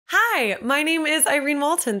Hi, my name is Irene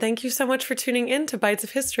Walton. Thank you so much for tuning in to Bites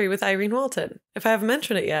of History with Irene Walton. If I haven't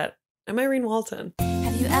mentioned it yet, I'm Irene Walton.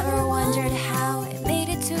 Have you ever wondered how it made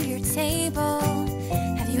it to your table?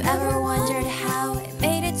 Have you ever wondered how it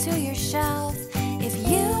made it to your shelf? If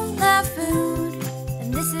you love food,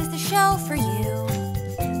 then this is the show for you.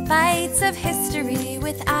 Bites of History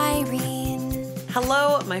with Irene.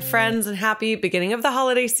 Hello, my friends, and happy beginning of the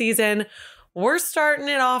holiday season. We're starting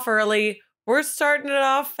it off early. We're starting it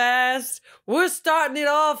off fast. We're starting it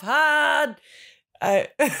off hard.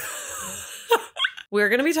 We're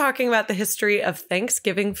going to be talking about the history of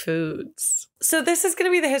Thanksgiving foods. So this is going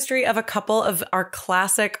to be the history of a couple of our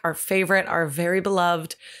classic, our favorite, our very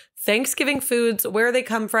beloved Thanksgiving foods, where they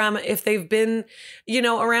come from, if they've been,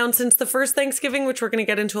 around since the first Thanksgiving, which we're going to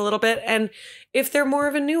get into a little bit, and if they're more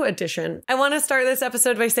of a new addition. I want to start this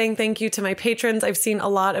episode by saying thank you to my patrons. I've seen a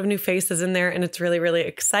lot of new faces in there, and it's really, really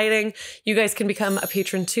exciting. You guys can become a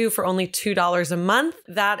patron too for only $2 a month.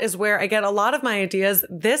 That is where I get a lot of my ideas,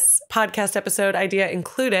 this podcast episode idea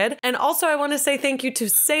included. And also I want to say thank you to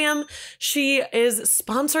Sam. She is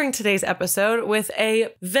sponsoring today's episode with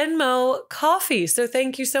a Venmo coffee. So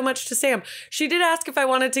thank you so much to Sam. She did ask if I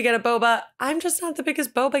wanted to get a boba. I'm just not the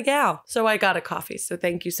biggest boba gal, so I got a coffee. So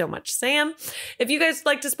thank you so much, Sam. If you guys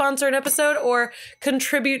like to sponsor an episode or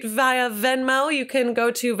contribute via Venmo, you can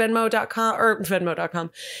go to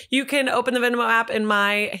Venmo.com. You can open the Venmo app and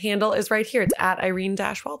my handle is right here. It's at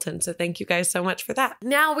Irene-Walton. So thank you guys so much for that.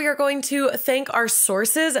 Now we are going to thank our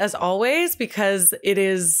sources as always, because it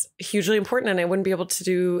is hugely important and I wouldn't be able to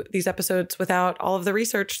do these episodes without all of the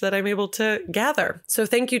research that I'm able to gather. So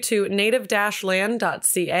thank you to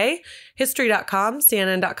native-land.ca, history.com,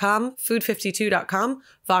 CNN.com, food52.com,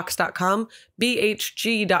 vox.com,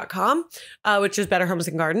 bhg.com, which is Better Homes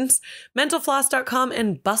and Gardens, mentalfloss.com,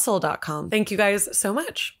 and bustle.com. Thank you guys so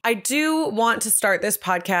much. I do want to start this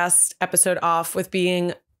podcast episode off with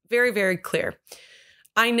being very, very clear.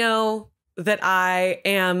 I know that I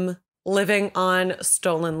am living on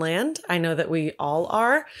stolen land. I know that we all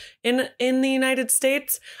are in the United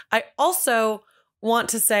States. I also want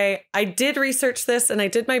to say I did research this and I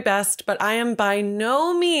did my best, but I am by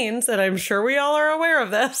no means, and I'm sure we all are aware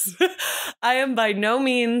of this, I am by no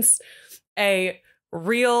means a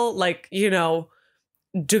real,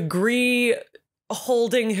 degree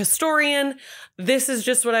holding historian. This is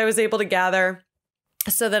just what I was able to gather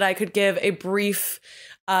so that I could give a brief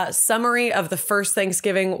summary of the first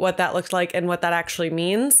Thanksgiving, what that looked like and what that actually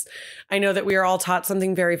means. I know that we are all taught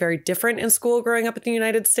something very, very different in school growing up in the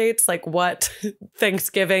United States, like what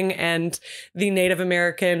Thanksgiving and the Native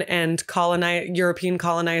American and European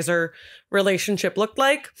colonizer relationship looked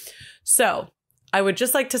like. So I would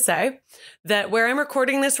just like to say that where I'm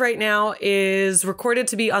recording this right now is recorded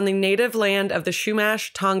to be on the native land of the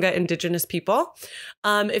Chumash Tonga indigenous people.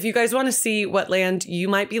 If you guys want to see what land you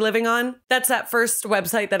might be living on, that's that first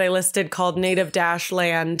website that I listed called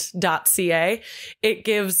native-land.ca. It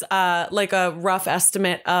gives a rough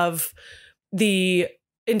estimate of the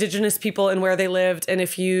indigenous people and where they lived. And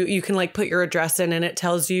if you can put your address in and it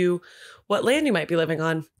tells you what land you might be living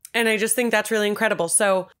on. And I just think that's really incredible.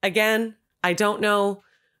 So again, I don't know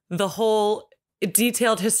the whole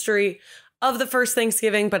detailed history of the first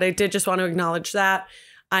Thanksgiving, but I did just want to acknowledge that.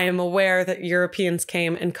 I am aware that Europeans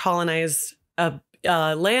came and colonized a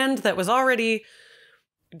land that was already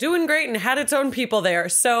doing great and had its own people there.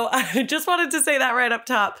 So I just wanted to say that right up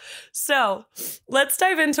top. So let's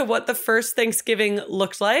dive into what the first Thanksgiving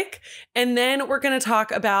looked like. And then we're going to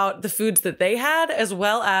talk about the foods that they had, as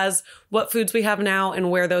well as what foods we have now and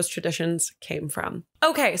where those traditions came from.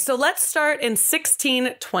 Okay, so let's start in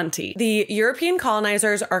 1620. The European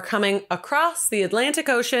colonizers are coming across the Atlantic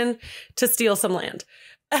Ocean to steal some land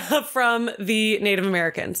from the Native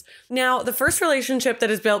Americans. Now, the first relationship that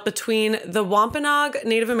is built between the Wampanoag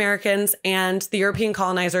Native Americans and the European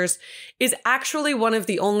colonizers is actually one of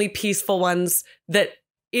the only peaceful ones that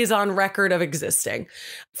is on record of existing.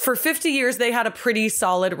 For 50 years, they had a pretty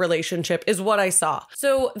solid relationship, is what I saw.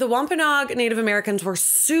 So the Wampanoag Native Americans were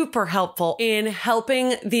super helpful in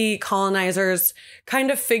helping the colonizers kind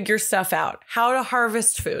of figure stuff out, how to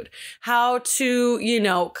harvest food, how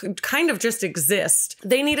to, kind of just exist.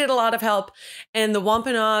 They needed a lot of help, and the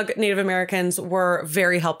Wampanoag Native Americans were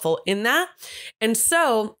very helpful in that. And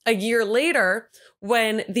so a year later,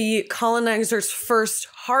 when the colonizers' first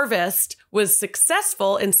harvest was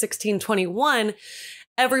successful in 1621,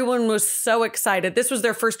 everyone was so excited. This was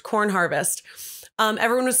their first corn harvest.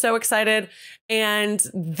 Everyone was so excited. And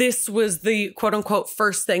this was the quote unquote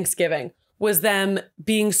first Thanksgiving, was them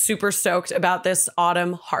being super stoked about this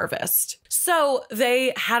autumn harvest. So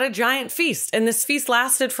they had a giant feast, and this feast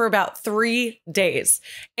lasted for about 3 days.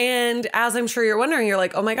 And as I'm sure you're wondering, you're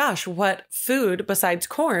like, oh my gosh, what food besides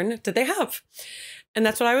corn did they have? And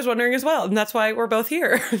that's what I was wondering as well. And that's why we're both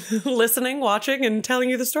here, listening, watching, and telling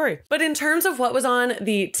you the story. But in terms of what was on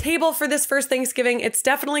the table for this first Thanksgiving, it's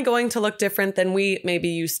definitely going to look different than we may be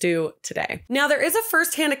used to today. Now, there is a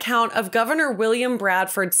firsthand account of Governor William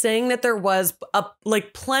Bradford saying that there was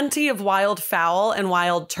plenty of wild fowl and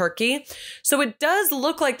wild turkey. So it does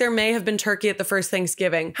look like there may have been turkey at the first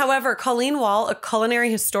Thanksgiving. However, Colleen Wall, a culinary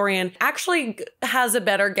historian, actually has a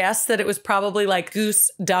better guess that it was probably like goose,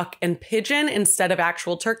 duck, and pigeon instead of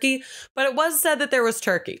actual turkey, but it was said that there was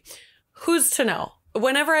turkey. Who's to know?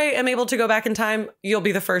 Whenever I am able to go back in time, you'll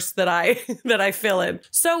be the first that I fill in.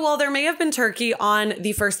 So while there may have been turkey on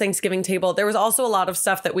the first Thanksgiving table, there was also a lot of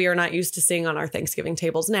stuff that we are not used to seeing on our Thanksgiving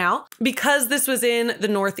tables now. Because this was in the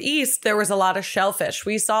Northeast, there was a lot of shellfish.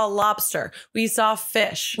 We saw lobster, we saw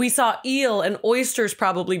fish, we saw eel and oysters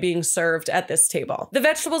probably being served at this table. The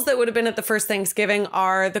vegetables that would have been at the first Thanksgiving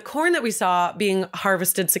are the corn that we saw being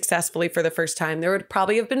harvested successfully for the first time. There would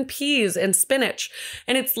probably have been peas and spinach,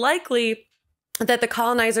 and it's likely that the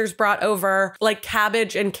colonizers brought over like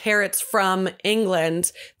cabbage and carrots from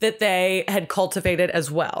England that they had cultivated as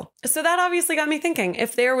well. So that obviously got me thinking,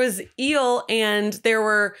 if there was eel and there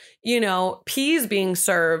were, peas being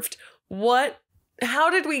served,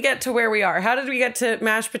 how did we get to where we are? How did we get to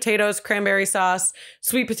mashed potatoes, cranberry sauce,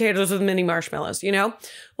 sweet potatoes with mini marshmallows,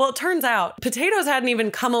 Well, it turns out potatoes hadn't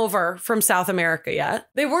even come over from South America yet.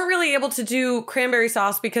 They weren't really able to do cranberry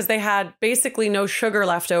sauce because they had basically no sugar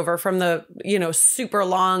left over from the, super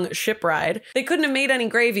long ship ride. They couldn't have made any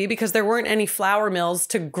gravy because there weren't any flour mills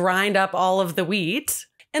to grind up all of the wheat.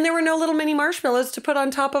 And there were no little mini marshmallows to put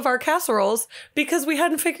on top of our casseroles because we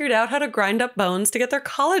hadn't figured out how to grind up bones to get their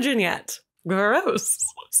collagen yet. Gross.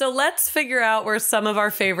 So let's figure out where some of our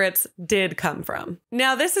favorites did come from.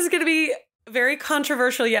 Now, this is going to be very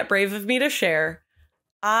controversial yet brave of me to share.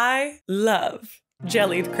 I love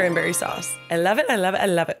jellied cranberry sauce. I love it. I love it. I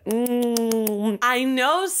love it. I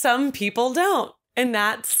know some people don't, and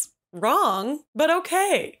that's wrong, but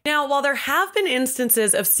okay. Now, while there have been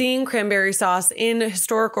instances of seeing cranberry sauce in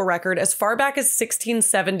historical record as far back as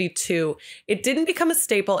 1672, it didn't become a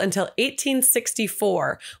staple until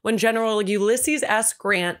 1864 when General Ulysses S.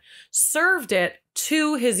 Grant served it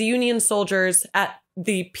to his Union soldiers at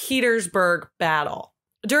the Petersburg Battle.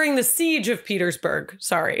 During the siege of Petersburg,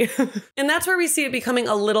 sorry. And that's where we see it becoming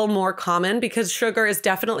a little more common because sugar is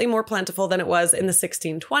definitely more plentiful than it was in the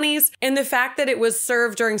 1620s. And the fact that it was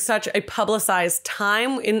served during such a publicized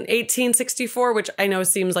time in 1864, which I know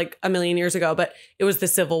seems like a million years ago, but it was the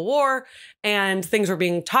Civil War and things were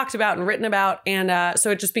being talked about and written about. And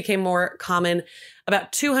so it just became more common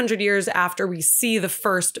about 200 years after we see the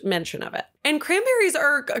first mention of it. And cranberries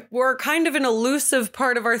were kind of an elusive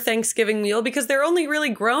part of our Thanksgiving meal because they're only really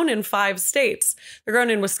grown in 5 states. They're grown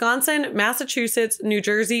in Wisconsin, Massachusetts, New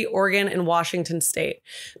Jersey, Oregon, and Washington state.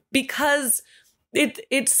 Because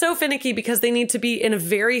it's so finicky because they need to be in a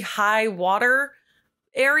very high water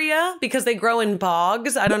area because they grow in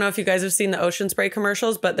bogs. I don't know if you guys have seen the Ocean Spray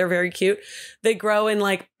commercials, but they're very cute. They grow in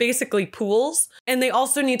basically pools, and they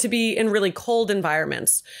also need to be in really cold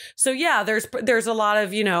environments. So yeah, there's a lot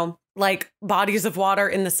of, bodies of water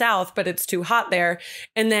in the South, but it's too hot there.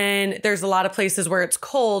 And then there's a lot of places where it's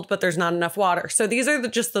cold, but there's not enough water. So these are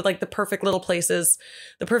the perfect little places,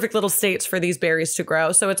 the perfect little states for these berries to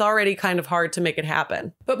grow. So it's already kind of hard to make it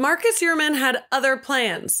happen. But Marcus Yearman had other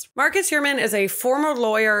plans. Marcus Yearman is a former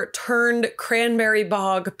lawyer turned cranberry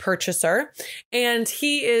bog purchaser. And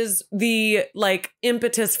he is the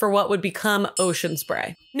impetus for what would become Ocean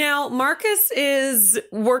Spray. Now, Marcus is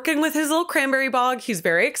working with his little cranberry bog. He's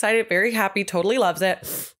very excited, very happy, totally loves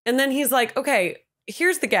it. And then he's like, okay,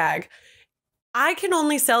 here's the gag. I can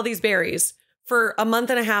only sell these berries for a month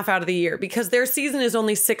and a half out of the year because their season is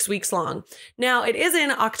only 6 weeks long. Now, it is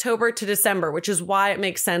in October to December, which is why it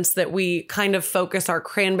makes sense that we kind of focus our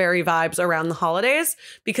cranberry vibes around the holidays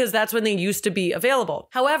because that's when they used to be available.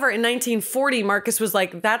 However, in 1940, Marcus was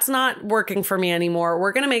like, that's not working for me anymore.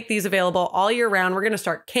 We're going to make these available all year round. We're going to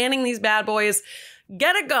start canning these bad boys.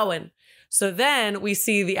 Get it going. So then we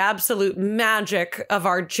see the absolute magic of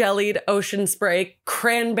our jellied Ocean Spray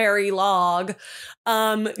cranberry log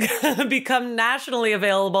become nationally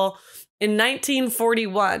available in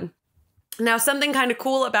 1941. Now, something kind of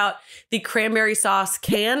cool about the cranberry sauce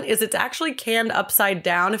can is it's actually canned upside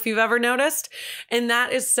down, if you've ever noticed. And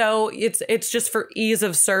that is so it's just for ease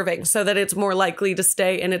of serving so that it's more likely to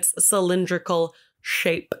stay in its cylindrical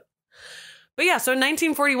shape. But yeah, so in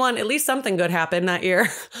 1941, at least something good happened that year.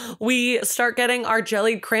 We start getting our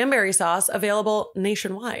jellied cranberry sauce available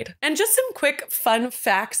nationwide. And just some quick fun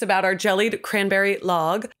facts about our jellied cranberry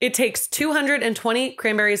log. It takes 220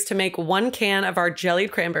 cranberries to make 1 can of our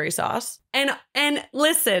jellied cranberry sauce. And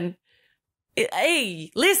listen,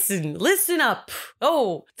 hey, listen up.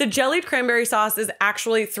 Oh, the jellied cranberry sauce is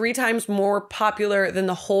actually 3 times more popular than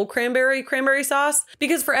the whole cranberry sauce,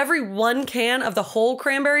 because for every 1 can of the whole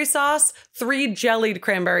cranberry sauce, 3 jellied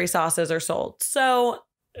cranberry sauces are sold. So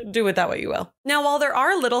do with that what you will. Now, while there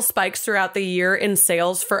are little spikes throughout the year in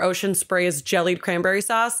sales for Ocean Spray's jellied cranberry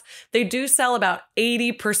sauce, they do sell about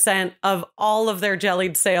 80% of all of their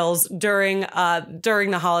jellied sales during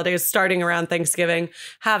the holidays, starting around Thanksgiving,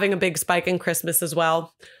 having a big spike in Christmas as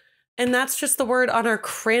well. And that's just the word on our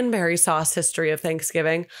cranberry sauce history of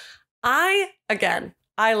Thanksgiving. I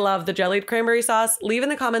love the jellied cranberry sauce. Leave in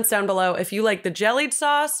the comments down below if you like the jellied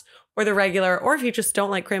sauce or the regular, or if you just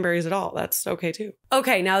don't like cranberries at all, that's okay too.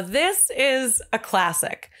 Okay, now this is a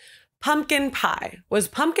classic. Pumpkin pie. Was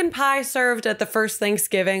pumpkin pie served at the first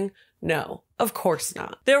Thanksgiving? No, of course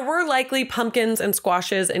not. There were likely pumpkins and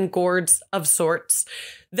squashes and gourds of sorts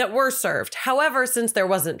that were served. However, since there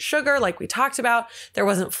wasn't sugar, like we talked about, there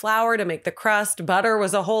wasn't flour to make the crust, butter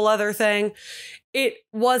was a whole other thing, it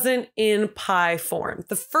wasn't in pie form.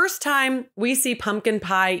 The first time we see pumpkin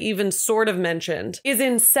pie even sort of mentioned is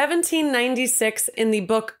in 1796 in the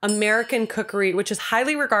book American Cookery, which is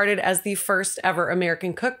highly regarded as the first ever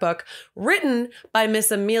American cookbook, written by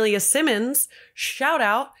Miss Amelia Simmons. Shout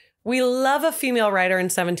out. We love a female writer in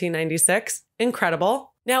 1796. Incredible.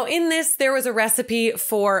 Now, in this, there was a recipe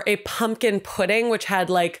for a pumpkin pudding, which had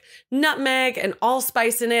like nutmeg and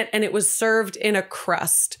allspice in it, and it was served in a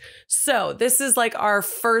crust. So this is like our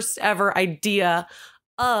first ever idea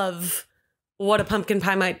of what a pumpkin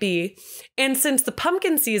pie might be. And since the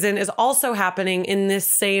pumpkin season is also happening in this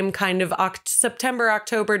same kind of September,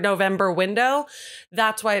 October, November window,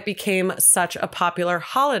 that's why it became such a popular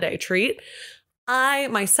holiday treat. I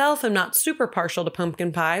myself am not super partial to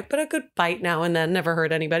pumpkin pie, but a good bite now and then never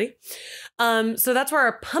hurt anybody. So that's where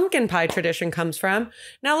our pumpkin pie tradition comes from.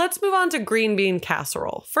 Now let's move on to green bean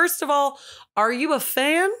casserole. First of all, are you a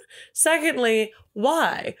fan? Secondly,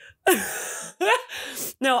 why?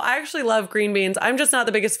 No, I actually love green beans. I'm just not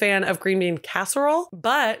the biggest fan of green bean casserole,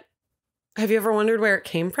 but have you ever wondered where it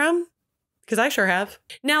came from? Because I sure have.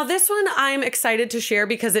 Now, this one I'm excited to share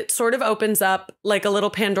because it sort of opens up like a little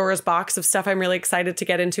Pandora's box of stuff I'm really excited to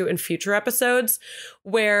get into in future episodes,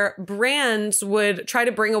 where brands would try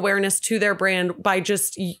to bring awareness to their brand by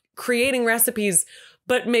just creating recipes,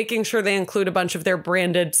 but making sure they include a bunch of their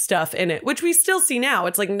branded stuff in it, which we still see now.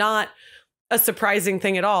 It's like not a surprising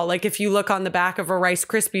thing at all. Like if you look on the back of a Rice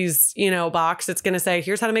Krispies, box, it's going to say,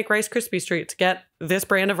 here's how to make Rice Krispies treats. Get this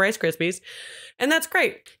brand of Rice Krispies. And that's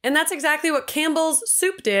great. And that's exactly what Campbell's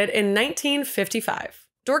Soup did in 1955.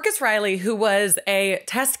 Dorcas Riley, who was a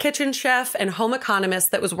test kitchen chef and home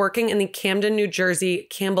economist that was working in the Camden, New Jersey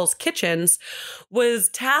Campbell's Kitchens, was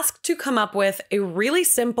tasked to come up with a really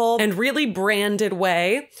simple and really branded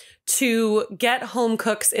way to get home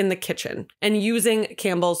cooks in the kitchen and using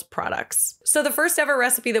Campbell's products. So the first ever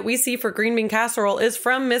recipe that we see for green bean casserole is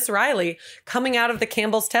from Miss Riley coming out of the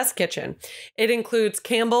Campbell's test kitchen. It includes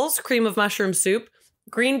Campbell's cream of mushroom soup,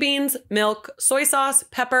 green beans, milk, soy sauce,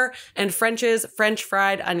 pepper, and French's French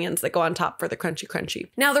fried onions that go on top for the crunchy.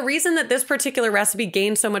 Now, the reason that this particular recipe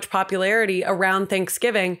gained so much popularity around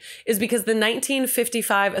Thanksgiving is because the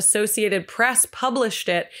 1955 Associated Press published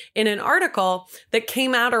it in an article that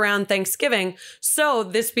came out around Thanksgiving. So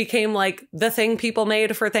this became like the thing people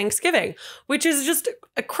made for Thanksgiving, which is just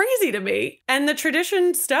crazy to me. And the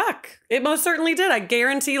tradition stuck. It most certainly did. I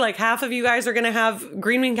guarantee like half of you guys are going to have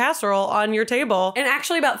green bean casserole on your table. And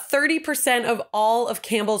actually about 30% of all of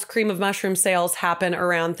Campbell's cream of mushroom sales happen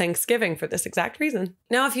around Thanksgiving for this exact reason.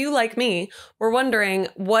 Now, if you, like me, were wondering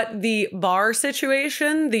what the bar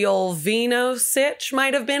situation, the old vino sitch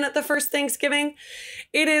might have been at the first Thanksgiving,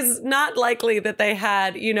 it is not likely that they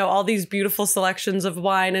had, all these beautiful selections of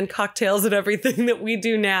wine and cocktails and everything that we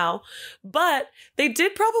do now. But they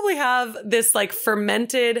did probably have this like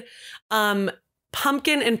fermented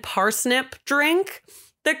pumpkin and parsnip drink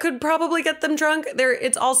that could probably get them drunk.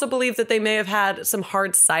 It's also believed that they may have had some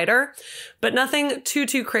hard cider, but nothing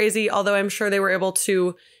too crazy, although I'm sure they were able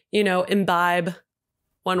to, imbibe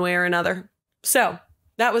one way or another. So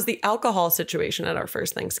that was the alcohol situation at our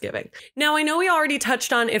first Thanksgiving. Now, I know we already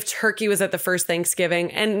touched on if turkey was at the first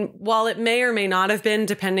Thanksgiving, and while it may or may not have been,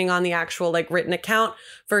 depending on the actual written account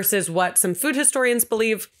versus what some food historians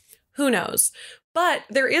believe, who knows? But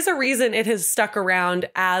there is a reason it has stuck around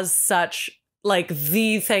as such like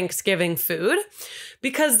the Thanksgiving food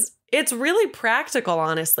because it's really practical,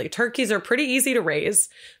 honestly. Turkeys are pretty easy to raise.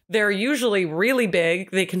 They're usually really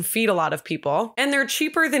big. They can feed a lot of people and they're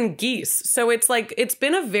cheaper than geese. So it's like, it's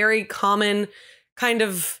been a very common kind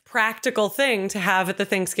of practical thing to have at the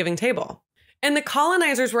Thanksgiving table. And the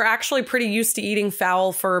colonizers were actually pretty used to eating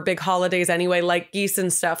fowl for big holidays anyway, like geese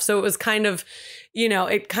and stuff. So it was kind of, you know,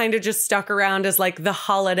 it kind of just stuck around as like the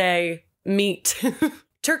holiday meat.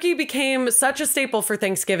 Turkey became such a staple for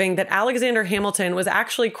Thanksgiving that Alexander Hamilton was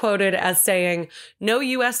actually quoted as saying, "No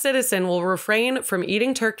U.S. citizen will refrain from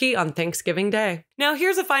eating turkey on Thanksgiving Day." Now,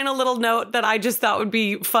 here's a final little note that I just thought would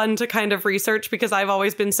be fun to kind of research because I've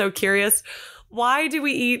always been so curious. Why do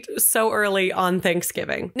we eat so early on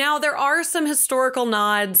Thanksgiving? Now, there are some historical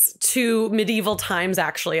nods to medieval times,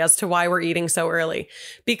 actually, as to why we're eating so early.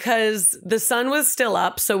 Because the sun was still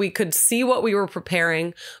up, so we could see what we were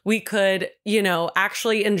preparing. We could, you know,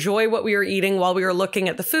 actually enjoy what we were eating while we were looking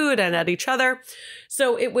at the food and at each other.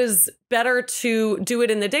 So it was better to do it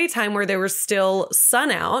in the daytime where there was still sun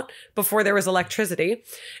out before there was electricity.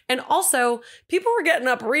 And also, people were getting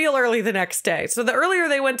up real early the next day. So the earlier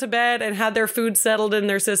they went to bed and had their food settled in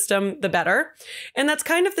their system, the better. And that's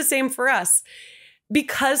kind of the same for us.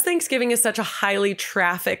 Because Thanksgiving is such a highly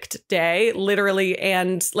trafficked day, literally,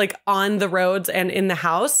 and like on the roads and in the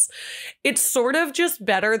house, it's sort of just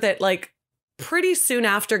better that like pretty soon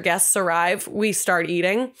after guests arrive, we start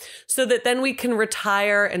eating so that then we can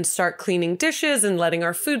retire and start cleaning dishes and letting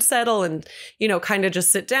our food settle and, you know, kind of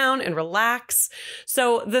just sit down and relax.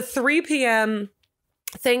 So the 3 p.m.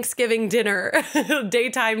 Thanksgiving dinner,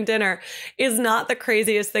 daytime dinner, is not the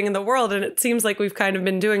craziest thing in the world. And it seems like we've kind of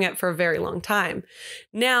been doing it for a very long time.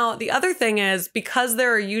 Now, the other thing is because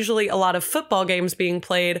there are usually a lot of football games being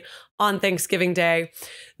played on Thanksgiving Day,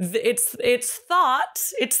 it's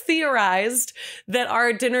theorized that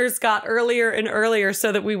our dinners got earlier and earlier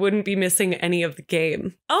so that we wouldn't be missing any of the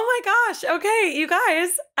game. Oh my gosh. Okay, you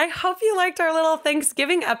guys, I hope you liked our little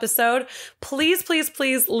Thanksgiving episode. Please, please,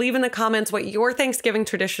 please leave in the comments what your Thanksgiving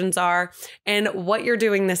traditions are and what you're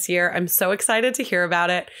doing this year. I'm so excited to hear about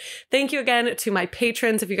it. Thank you again to my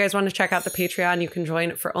patrons. If you guys want to check out the Patreon, you can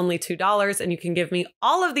join for only $2 and you can give me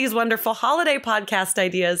all of these wonderful holiday podcast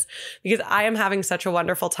ideas because I am having such a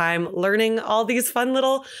wonderful time learning all these fun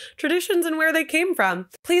little traditions and where they came from.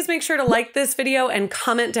 Please make sure to like this video and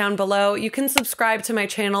comment down below. You can subscribe to my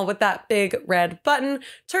channel with that big red button.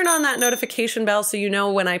 Turn on that notification bell so you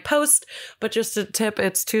know when I post, but just a tip,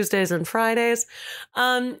 it's Tuesdays and Fridays.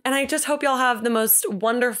 And I just hope y'all have the most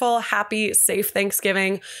wonderful, happy, safe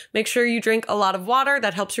Thanksgiving. Make sure you drink a lot of water.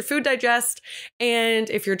 That helps your food digest. And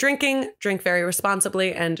if you're drinking, drink very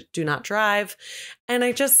responsibly and do not drive. And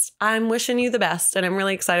I'm wishing you the best. And I'm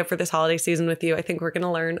really excited for this holiday season with you. I think we're going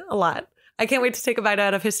to learn a lot. I can't wait to take a bite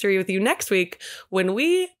out of history with you next week when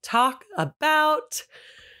we talk about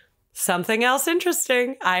something else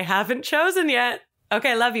interesting I haven't chosen yet.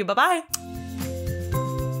 Okay, love you. Bye-bye.